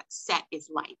replicate what set is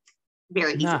like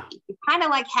very easily. You kind of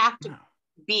like have to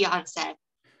be on set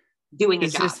doing a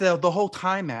job. It's the whole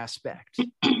time aspect.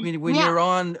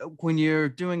 When you're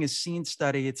doing a scene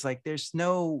study, it's like there's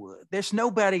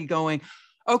nobody going,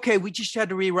 okay, we just had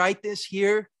to rewrite this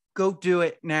here, go do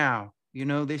it now. You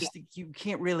know, you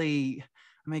can't really.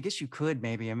 I mean, I guess you could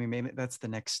maybe. I mean, maybe that's the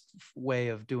next way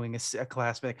of doing a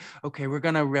class. Like, okay, we're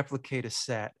gonna replicate a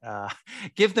set.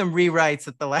 Give them rewrites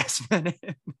at the last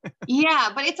minute. Yeah,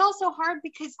 but it's also hard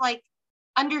because like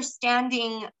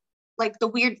understanding like the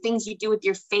weird things you do with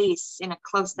your face in a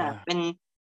close-up and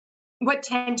what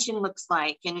tension looks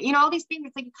like, and you know, all these things.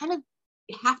 It's like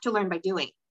you have to learn by doing.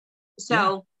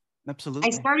 So absolutely,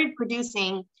 I started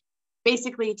producing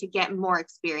basically to get more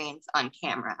experience on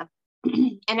camera.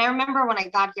 And I remember when I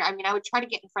got here, I mean, I would try to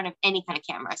get in front of any kind of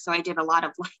camera. So I did a lot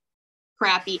of like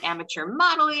crappy amateur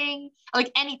modeling,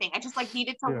 like anything. I just like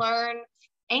needed to learn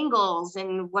angles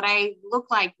and what I look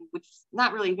like, which is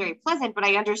not really very pleasant, but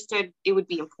I understood it would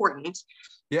be important.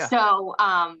 Yeah. So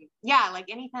like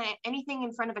anything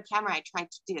in front of a camera I tried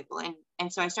to do.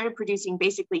 And so I started producing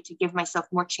basically to give myself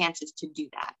more chances to do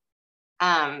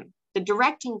that. The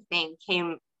directing thing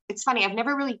came. It's funny, I've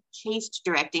never really chased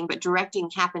directing, but directing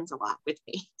happens a lot with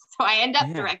me. So I end up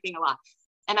directing a lot,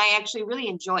 and I actually really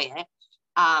enjoy it.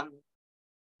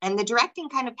 And the directing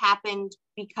kind of happened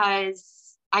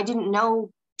because I didn't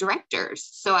know directors.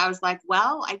 So I was like,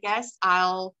 well, I guess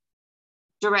I'll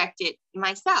direct it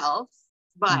myself,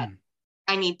 but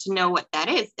I need to know what that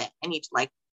is. That I need to like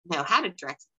know how to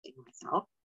direct something myself.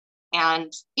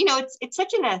 And, you know, it's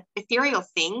such an ethereal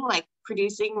thing, like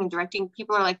producing and directing.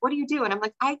 People are like, what do you do? And I'm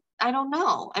like, I don't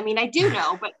know. I mean, I do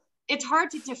know, but it's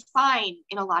hard to define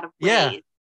in a lot of ways.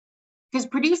 Because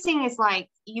producing is like,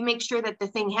 you make sure that the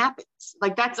thing happens.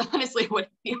 Like, that's honestly what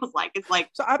it feels like. It's like,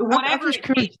 so I'm just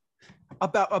curious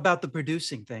about the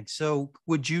producing thing. So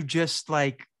would you just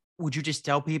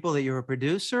tell people that you're a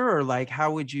producer, or like,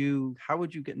 how would you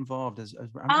get involved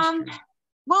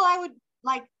well, I would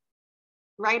like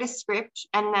write a script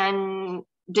and then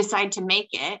decide to make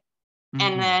it.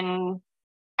 And then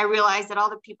I realized that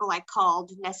all the people I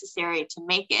called necessary to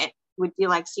make it would be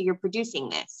like, so you're producing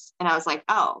this? And I was like,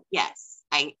 oh yes,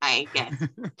 I guess.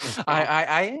 So,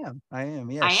 I am.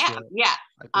 Yes. I am. Yeah.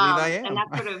 I believe I am. And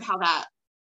that's sort of how that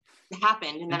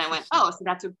happened. And then I went, oh, so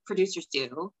that's what producers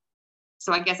do.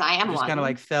 So I guess I am one. Just kind of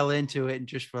like fell into it and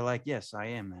just were like, yes, I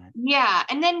am that. Yeah.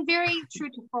 And then very true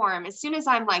to form, as soon as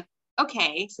I'm like,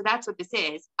 okay, so that's what this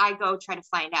is, I go try to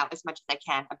find out as much as I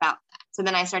can about that. So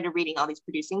then I started reading all these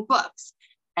producing books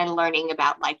and learning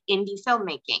about like indie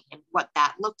filmmaking and what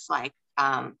that looks like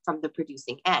from the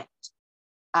producing end.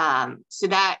 So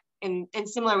that, and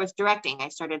similar with directing, I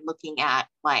started looking at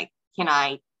like, can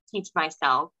I teach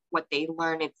myself what they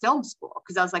learn at film school?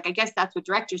 Because I was like, I guess that's what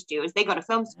directors do, is they go to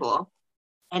film school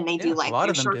and they do like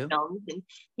their short films. And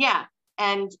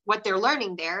and what they're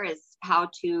learning there is how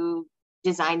to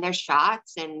design their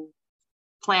shots and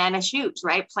plan a shoot,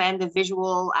 right? Plan the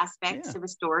visual aspects of a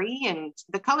story and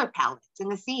the color palettes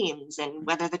and the themes and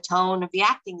whether the tone of the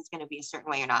acting is going to be a certain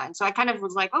way or not. And so I kind of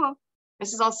was like, oh,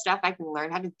 this is all stuff I can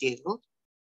learn how to do.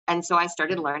 And so I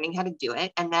started learning how to do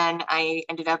it. And then I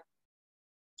ended up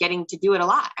getting to do it a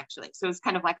lot, actually. So it's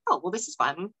kind of like, oh, well, this is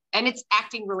fun. And it's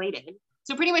acting related.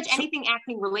 So pretty much anything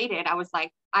acting related, I was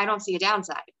like, I don't see a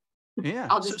downside. Yeah.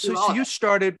 I'll just do all so of you it.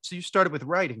 started with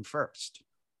writing first.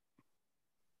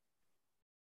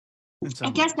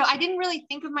 I guess so. I didn't really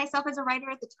think of myself as a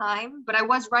writer at the time, but I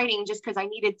was writing just because I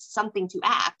needed something to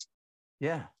act.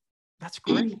 Yeah, that's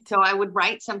great. So I would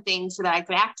write something so that I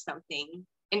could act something.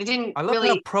 And it didn't I love really...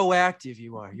 how proactive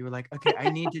you are. You were like, okay, I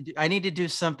need to do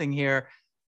something here.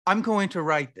 I'm going to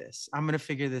write this. I'm going to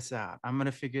figure this out.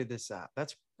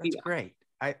 That's great.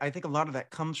 I think a lot of that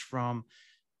comes from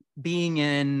being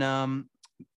in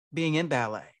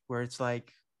ballet, where it's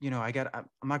like, you know, I'm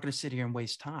not going to sit here and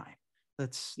waste time.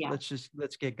 Let's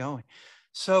get going.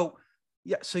 So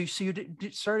so you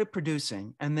started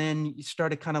producing, and then you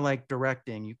started kind of like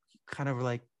directing. You kind of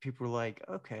like, people were like,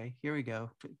 okay, here we go.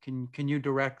 Can you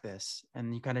direct this?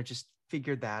 And you kind of just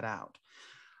figured that out.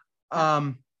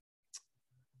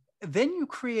 Then you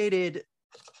created,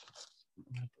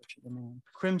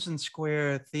 Crimson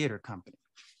Square Theater Company.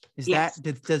 Is Yes.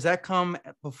 does that come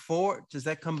before? Does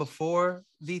that come before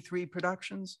V3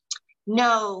 Productions?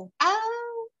 No.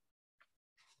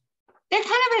 They're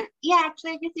kind of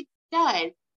actually, I guess it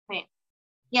does. Right.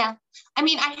 Yeah. I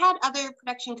mean, I had other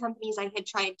production companies I had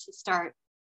tried to start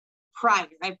prior.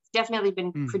 I've definitely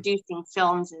been producing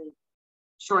films and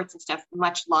shorts and stuff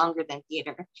much longer than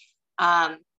theater.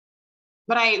 But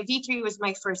V3 was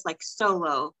my first like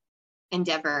solo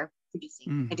endeavor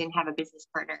producing. I didn't have a business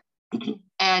partner.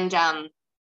 And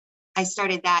I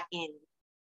started that in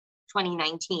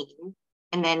 2019.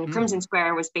 And then Crimson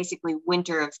Square was basically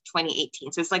winter of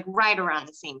 2018. So it's like right around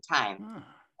the same time.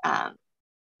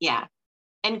 Yeah.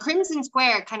 And Crimson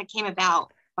Square kind of came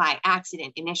about by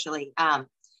accident initially. A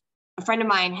friend of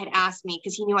mine had asked me,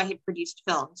 because he knew I had produced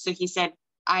films. So he said,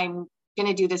 I'm going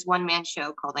to do this one-man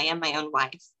show called I Am My Own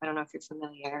Wife. I don't know if you're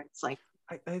familiar. It's like,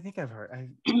 I think I've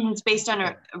heard. It's based on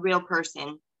a real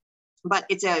person, but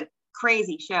it's a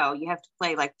crazy show. You have to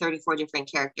play like 34 different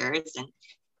characters, and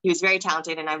he was very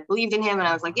talented, and I believed in him, and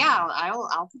I was like, yeah,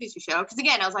 I'll produce a show. Because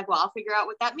again, I was like, well, I'll figure out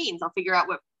what that means. I'll figure out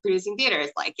what producing theater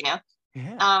is like, you know?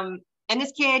 Yeah. And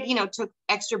this kid, you know, took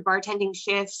extra bartending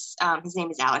shifts. His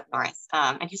name is Alec Norris,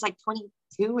 and he's like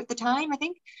 22 at the time, I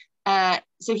think.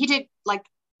 So he did like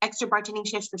extra bartending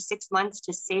shifts for 6 months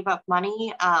to save up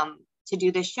money to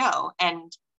do this show.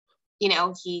 And, you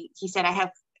know, he said, I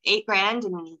have $8,000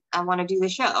 and I want to do the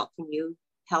show. Can you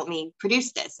help me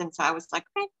produce this? And so I was like,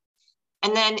 okay.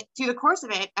 And then through the course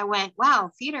of it, I went,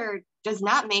 wow, theater does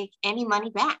not make any money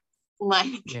back. Like,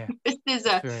 this is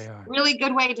a really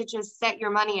good way to just set your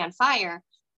money on fire.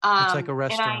 It's like a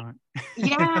restaurant.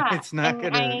 It's not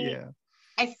gonna,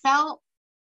 I felt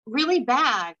really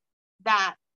bad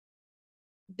that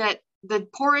the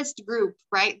poorest group,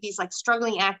 right? These like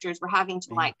struggling actors were having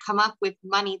to like come up with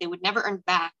money they would never earn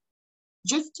back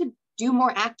just to do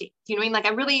more acting. Do you know what I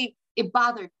mean? Like it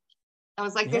bothered me. I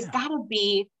was like, there's gotta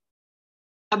be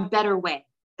a better way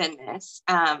than this.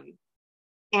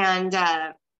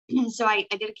 So I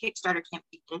did a Kickstarter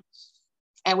campaign,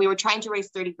 and we were trying to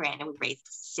raise $30,000, and we raised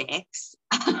 6.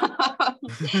 And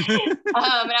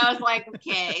I was like,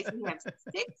 okay, so we have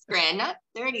 $6,000, not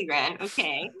 $30,000.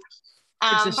 Okay. But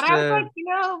I was like, you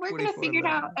know, we're going to figure it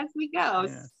out as we go.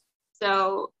 Yeah.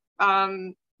 So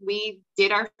we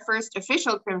did our first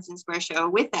official Crimson Square show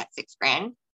with that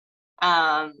 $6,000.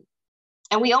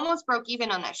 And we almost broke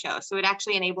even on that show. So it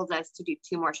actually enabled us to do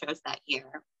 2 more shows that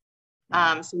year.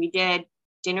 So we did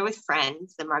Dinner with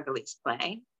Friends, the Margulies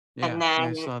play. Yeah, and then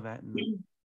I saw that. And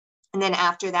then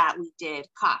after that, we did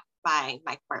Cop by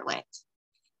Mike Bartlett.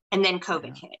 And then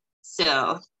COVID hit.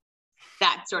 So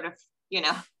that sort of, you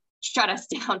know, shut us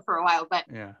down for a while. But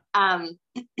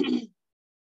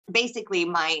basically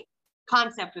my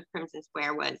concept with Crimson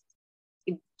Square was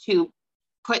to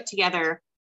put together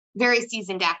very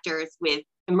seasoned actors with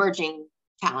emerging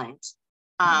talent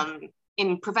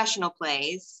in professional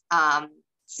plays.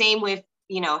 Same with,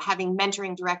 you know, having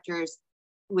mentoring directors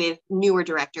with newer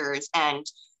directors, and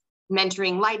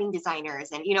mentoring lighting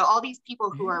designers, and, you know, all these people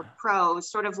who are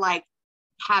pros sort of like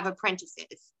have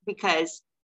apprentices, because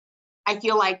I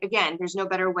feel like, again, there's no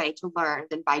better way to learn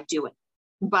than by doing.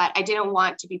 But I didn't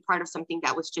want to be part of something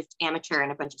that was just amateur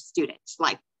and a bunch of students.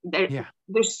 Like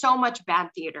there's so much bad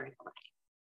theater in LA.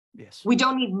 Yes. We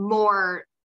don't need more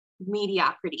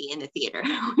mediocrity in the theater.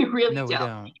 We really don't. We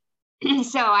don't.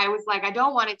 So I was like, I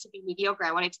don't want it to be mediocre.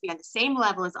 I want it to be on the same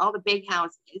level as all the big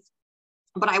houses,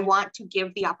 but I want to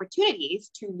give the opportunities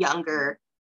to younger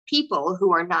people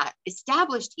who are not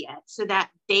established yet, so that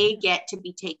they get to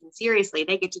be taken seriously.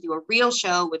 They get to do a real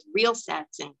show with real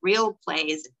sets and real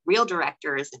plays and real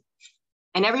directors,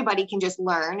 and everybody can just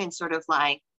learn, and sort of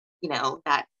like, you know,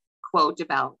 that quote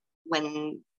about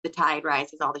when the tide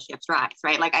rises, all the ships rise,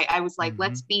 right? Like I was like,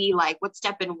 let's be like what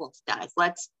Steppenwolf does.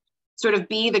 Let's sort of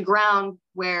be the ground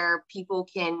where people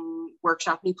can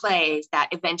workshop new plays that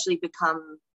eventually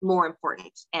become more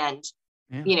important. And,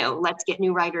 you know, let's get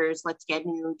new writers, let's get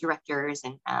new directors.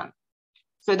 And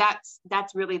so that's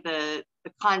really the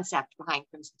concept behind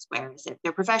Crimson Square, is that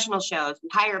they're professional shows. We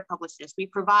hire a publicist. We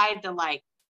provide the like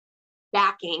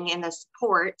backing and the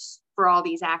support for all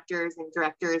these actors and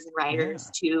directors and writers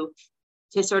to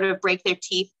sort of break their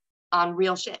teeth on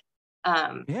real shit.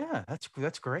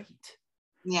 That's great.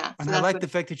 Yeah. And I like the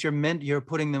fact that you're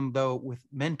putting them though with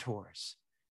mentors,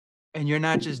 and you're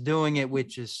not just doing it with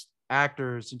just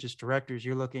actors and just directors.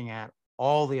 You're looking at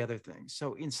all the other things.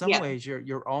 So in some ways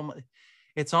you're almost,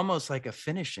 it's almost like a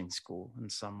finishing school in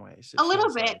some ways. A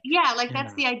little bit. Like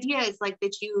that's the idea, is like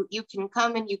that you can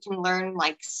come and you can learn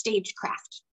like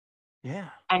stagecraft. Yeah.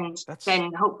 And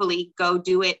then hopefully go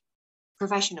do it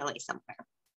professionally somewhere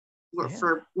Yeah.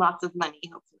 for lots of money,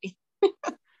 hopefully.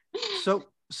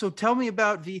 So tell me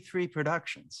about V3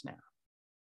 Productions now.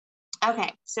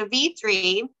 Okay, so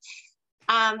V3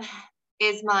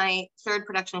 is my third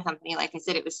production company. Like I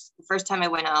said, it was the first time I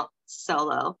went out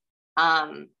solo,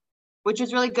 which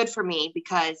was really good for me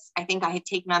because I think I had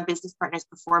taken on business partners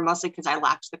before, mostly because I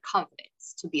lacked the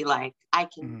confidence to be like, I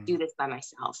can do this by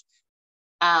myself.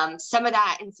 Some of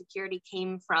that insecurity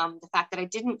came from the fact that I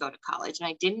didn't go to college and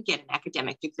I didn't get an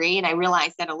academic degree. And I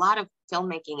realized that a lot of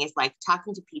filmmaking is like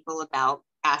talking to people about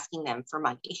asking them for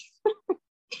money.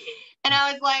 And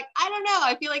I was like, I don't know.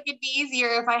 I feel like it'd be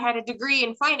easier if I had a degree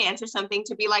in finance or something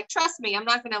to be like, trust me, I'm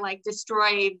not going to like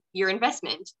destroy your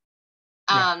investment.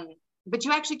 Yeah. But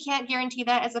you actually can't guarantee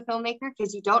that as a filmmaker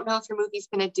because you don't know if your movie's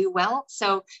going to do well.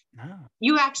 So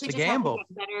you actually just have to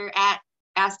get better at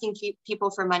asking people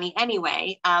for money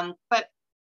anyway. But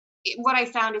what I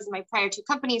found is in my prior two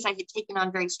companies, I had taken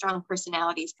on very strong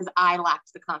personalities because I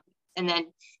lacked the confidence. And then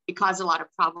it caused a lot of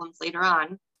problems later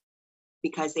on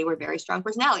because they were very strong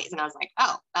personalities. And I was like,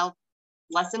 oh, well,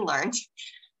 lesson learned.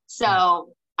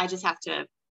 So I just have to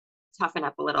toughen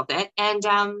up a little bit. And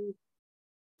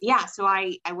so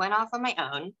I went off on my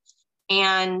own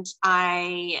and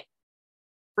I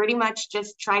pretty much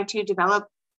just tried to develop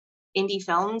indie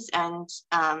films and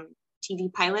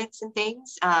TV pilots and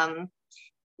things.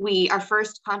 Our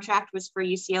first contract was for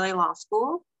UCLA Law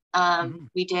School.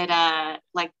 We did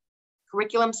like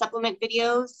curriculum supplement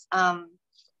videos.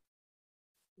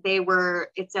 They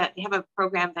have a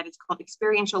program that is called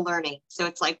experiential learning. So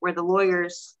it's like where the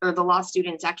lawyers or the law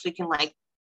students actually can like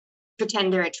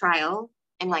pretend they're at trial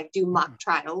and like do mock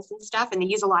trials and stuff. And they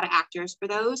use a lot of actors for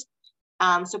those.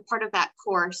 So part of that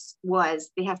course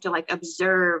was they have to like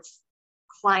observe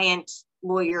client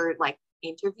lawyer like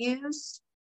interviews.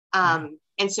 And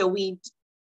so we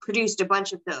produced a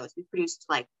bunch of those. We produced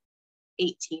like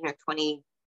 18 or 20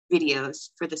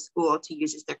 videos for the school to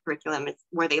use as their curriculum,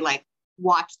 where they like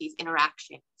watch these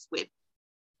interactions with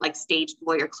like staged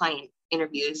lawyer client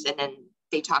interviews. And then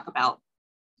they talk about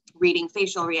reading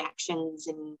facial reactions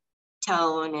and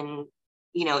tone and,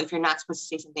 you know, if you're not supposed to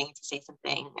say something, to say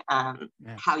something,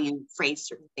 how you phrase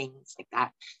certain things like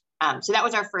that. So that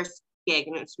was our first gig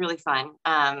and it was really fun.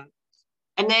 And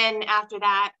then after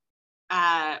that,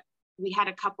 we had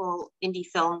a couple indie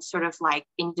films sort of like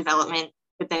in development,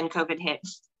 but then COVID hit.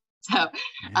 So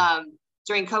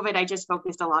during COVID, I just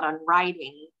focused a lot on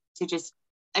writing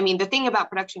the thing about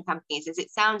production companies is it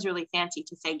sounds really fancy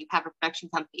to say you have a production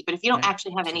company, but if you don't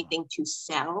actually have anything to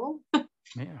sell,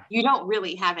 you don't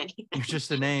really have anything. You're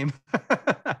just a name.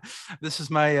 This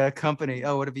is my company.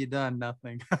 Oh, what have you done?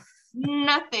 Nothing.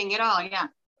 Nothing at all.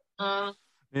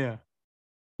 Yeah.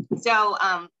 So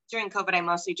during COVID, I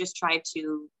mostly just tried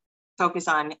to focus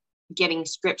on getting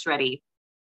scripts ready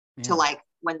to like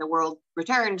when the world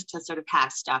returned to sort of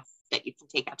have stuff that you can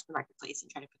take out to the marketplace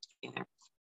and try to put together.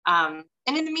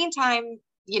 And in the meantime,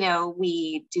 you know,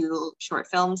 we do short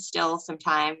films still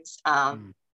sometimes,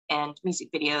 and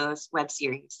music videos, web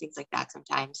series, things like that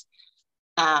sometimes.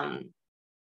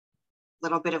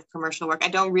 Little bit of commercial work. I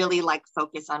don't really like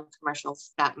focus on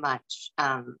commercials that much.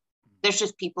 There's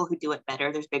just people who do it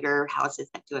better. There's bigger houses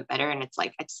that do it better. And it's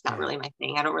like, it's not really my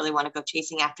thing. I don't really want to go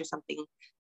chasing after something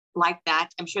like that.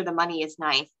 I'm sure the money is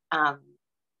nice.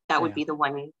 That would be the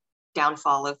one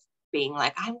downfall of being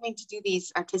like, I'm going to do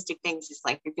these artistic things. Is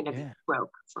like, you're going to be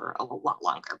broke for a lot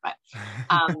longer. But,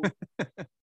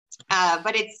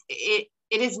 but it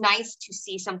is nice to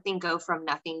see something go from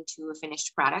nothing to a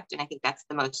finished product. And I think that's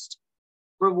the most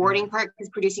rewarding part, because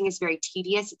producing is very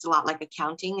tedious. It's a lot like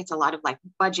accounting. It's a lot of like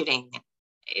budgeting.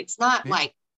 It's not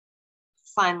like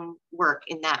fun work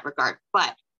in that regard,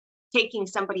 but taking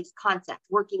somebody's concept,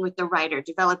 working with the writer,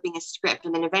 developing a script,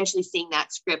 and then eventually seeing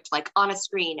that script like on a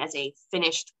screen as a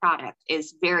finished product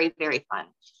is very, very fun.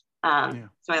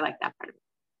 So I like that part of it.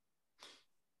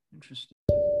 Interesting.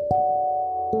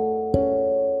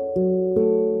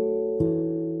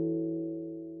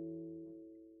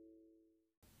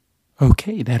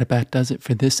 Okay, that about does it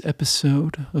for this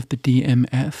episode of the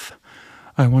DMF.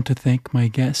 I want to thank my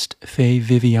guest, Faye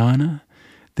Viviana.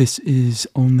 This is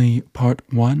only part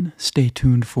 1. Stay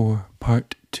tuned for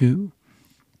part 2.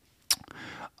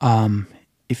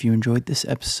 If you enjoyed this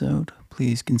episode,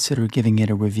 please consider giving it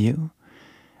a review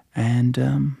and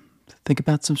think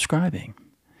about subscribing.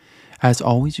 As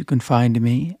always, you can find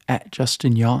me at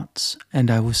Justin Yachts, and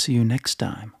I will see you next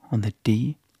time on the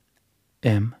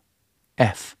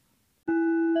DMF.